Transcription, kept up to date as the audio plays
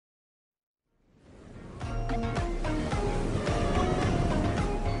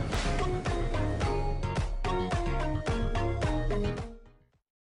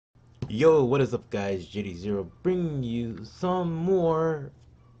Yo, what is up, guys? TheJDzero bringing you some more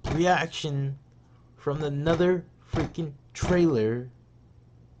reaction from another freaking trailer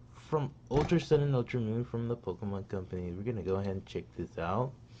from Ultra Sun and Ultra Moon from the Pokemon Company. We're gonna go ahead and check this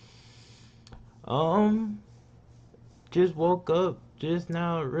out. Um, just woke up just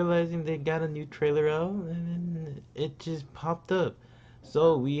now realizing they got a new trailer out, and then it just popped up.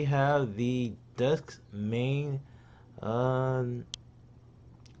 So we have the Dusk's main, um,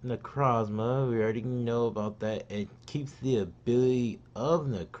 Necrozma, we already know about that. It keeps the ability of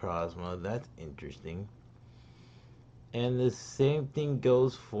Necrozma. That's interesting. And the same thing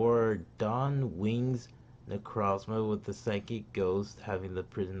goes for Dawn Wings Necrozma with the Psychic Ghost having the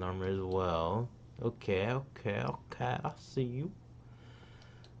prison armor as well. Okay, I see you.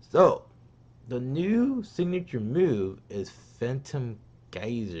 So, the new signature move is Phantom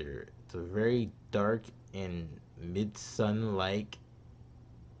Geyser. It's a very dark and mid-sun-like.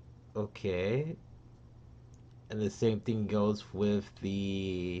 Okay, and the same thing goes with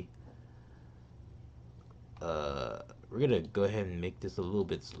the we're gonna go ahead and make this a little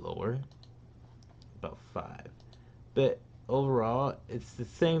bit slower, about 5, but overall it's the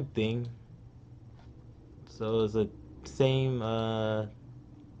same thing. So it's the same, let's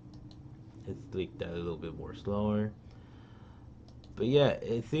make that a little bit more slower, but yeah,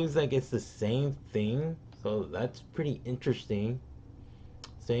 it seems like it's the same thing, so that's pretty interesting.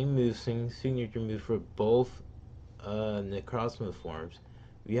 Same move, same signature move for both Necrozma forms.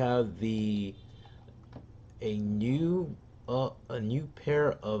 We have the a new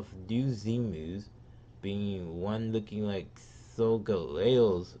pair of new Z-moves, being one looking like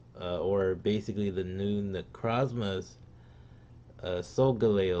Solgaleo's, or basically the new Necrozma's,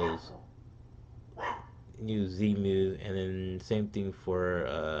 Solgaleo's new Z-move, and then same thing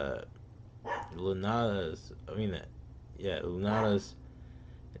for Lunata's. Lunata's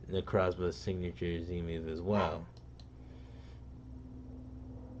Necrozma's signature Z-move as well.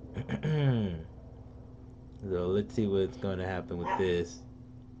 So let's see what's going to happen with this.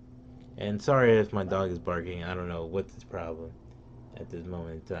 And sorry if my dog is barking. I don't know what's his problem at this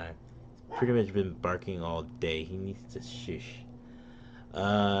moment in time. He's pretty much been barking all day. He needs to shush.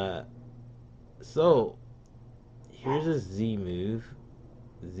 Uh, so here's a Z move.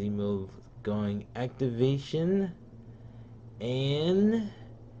 Z move going activation, and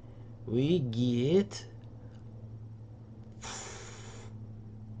we get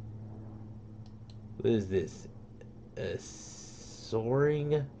what is this? A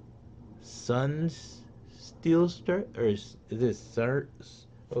soaring sun steel strike, or is this sir?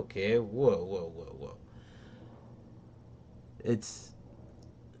 Okay, whoa. It's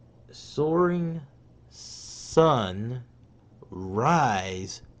soaring sun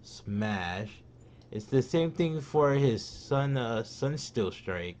rise smash. It's the same thing for his sun steel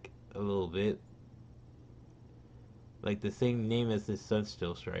strike a little bit. Like the same name as his sun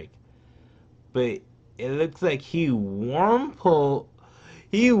steel strike. But it looks like he wormholes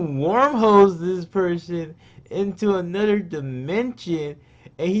this person into another dimension,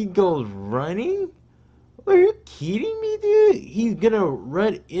 and he goes running? Are you kidding me, dude? He's gonna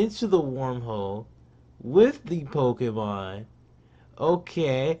run into the wormhole with the Pokemon.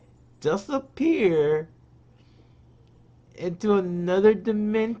 Okay, disappear into another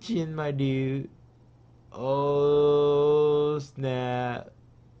dimension, my dude. Oh, snap.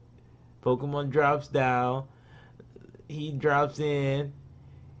 Pokemon drops down. He drops in.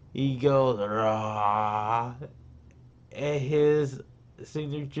 He goes, rah. And his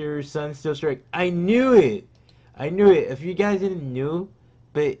signature Sunsteel Strike. I knew it. I knew it. If you guys didn't know,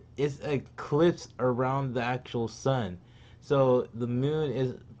 but it's eclipse around the actual sun. So the moon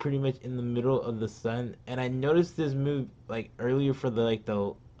is pretty much in the middle of the sun. And I noticed this move like earlier for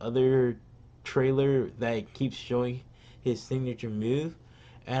the other trailer that keeps showing his signature move.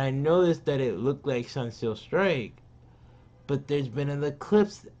 And I noticed that it looked like Sunsteel Strike. But there's been an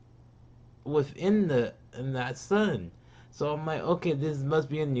eclipse within the in that sun. So I'm like, okay, this must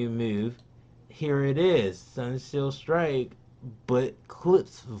be a new move. Here it is, Sunsteel Strike, but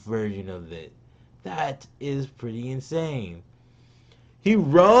Clip's version of it. That is pretty insane. He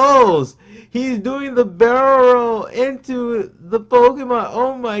rolls. He's doing the barrel roll into the Pokemon.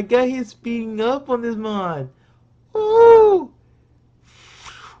 Oh my god, he's speeding up on this mod. Ooh!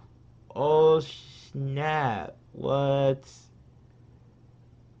 Oh snap! What?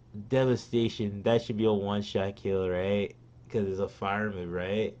 Devastation. That should be a one-shot kill, right? Because it's a fireman,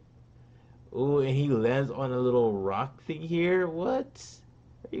 right? Ooh, and he lands on a little rock thing here. What?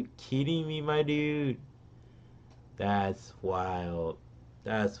 Are you kidding me, my dude? That's wild.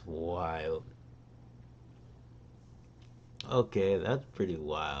 That's wild. Okay, that's pretty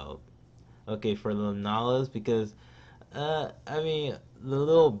wild. Okay, for the Nalas, because I mean, the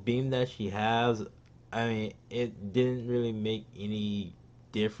little beam that she has, I mean, it didn't really make any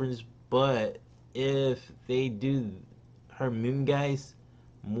difference. But if they do her moon guys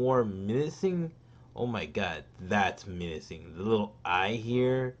more menacing, oh my god, that's menacing. The little eye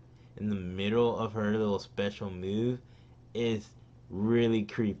here in the middle of her little special move is really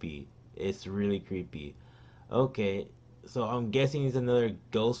creepy. It's really creepy. Okay, so I'm guessing it's another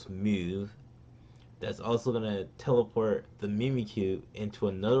ghost move that's also gonna teleport the Mimikyu into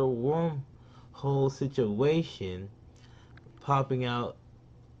another wormhole situation, popping out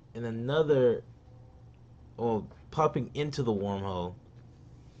in another, or popping into the wormhole,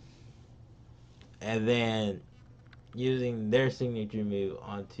 and then using their signature move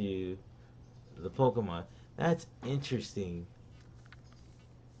onto the Pokemon. That's interesting.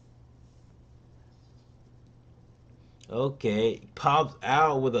 Okay, pops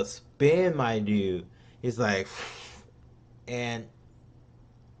out with a spin, my dude. He's like, and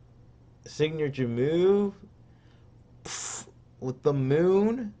signature move with the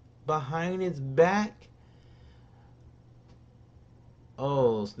moon behind his back.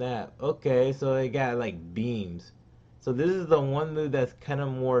 Oh snap! Okay, so it got like beams. So this is the one move that's kind of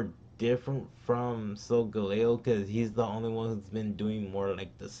more different from Solgaleo because he's the only one who's been doing more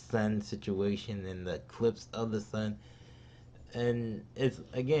like the sun situation and the eclipse of the sun. And it's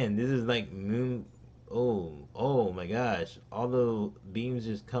again, this is like moon. Oh my gosh! All the beams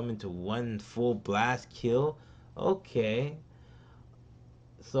just come into one full blast kill. Okay,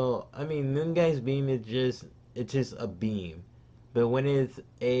 so I mean, Moon Guy's beam is just a beam, but when it's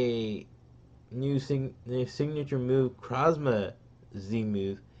a new signature move, Krasma Z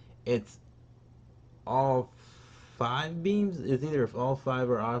move, it's all five beams. It's either all five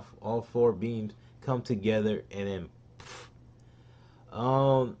or all four beams come together and then.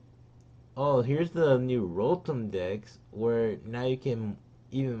 Um. Oh, here's the new Rotom Dex where now you can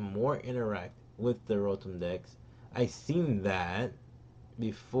even more interact with the Rotom Dex. I seen that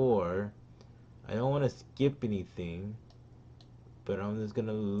before. I don't want to skip anything, but I'm just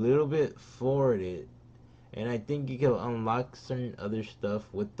gonna a little bit forward it. And I think you can unlock certain other stuff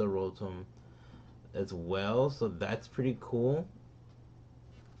with the Rotom as well, so that's pretty cool.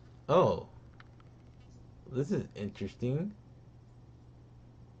 Oh, this is interesting.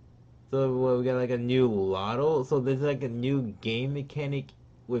 So what, we got like a new Lotto. So there's like a new game mechanic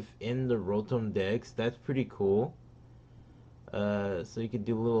within the Rotom Dex. That's pretty cool. So you can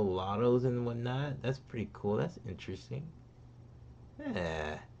do little lottos and whatnot. That's pretty cool. That's interesting.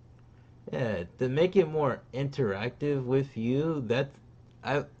 Yeah. Yeah, to make it more interactive with you, that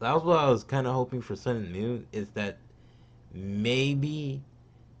was what I was kind of hoping for Sun and Moon is that maybe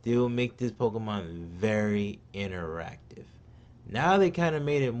they will make this Pokemon very interactive. Now they kind of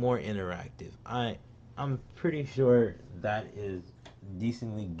made it more interactive. I'm pretty sure that is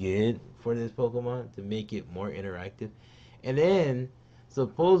decently good for this Pokemon to make it more interactive. And then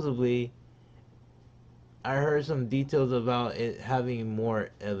supposedly I heard some details about it having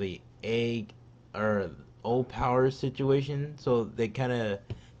more of a egg or O power situation. So they kind of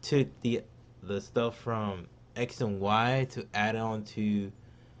took the stuff from X and Y to add on to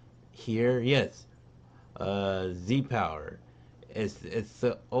here. Yes, Z power. It's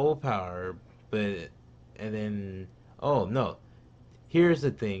the O power, but and then oh no, here's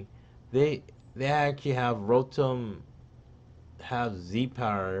the thing, they they actually have Rotom have Z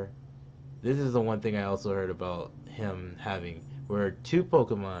power. This is the one thing I also heard about him having, where two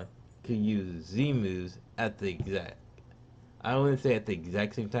Pokemon could use Z moves at the exact. I don't want to say at the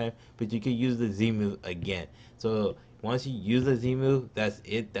exact same time, but you could use the Z move again. So once you use the Z move, that's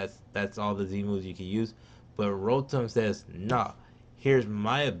it. That's all the Z moves you can use. But Rotom says, "Nah, here's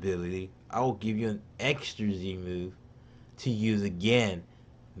my ability. I will give you an extra Z move to use again."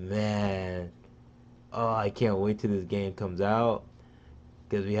 Man, oh, I can't wait till this game comes out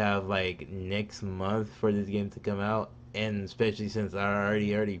because we have like next month for this game to come out, and especially since I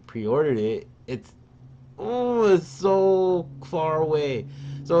already pre-ordered it, it's so far away.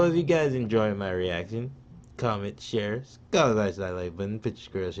 So if you guys enjoy my reaction, comment, share, guys, that like button, put your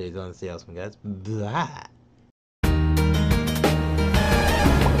squirrel shades on, see you awesome guys. Bye.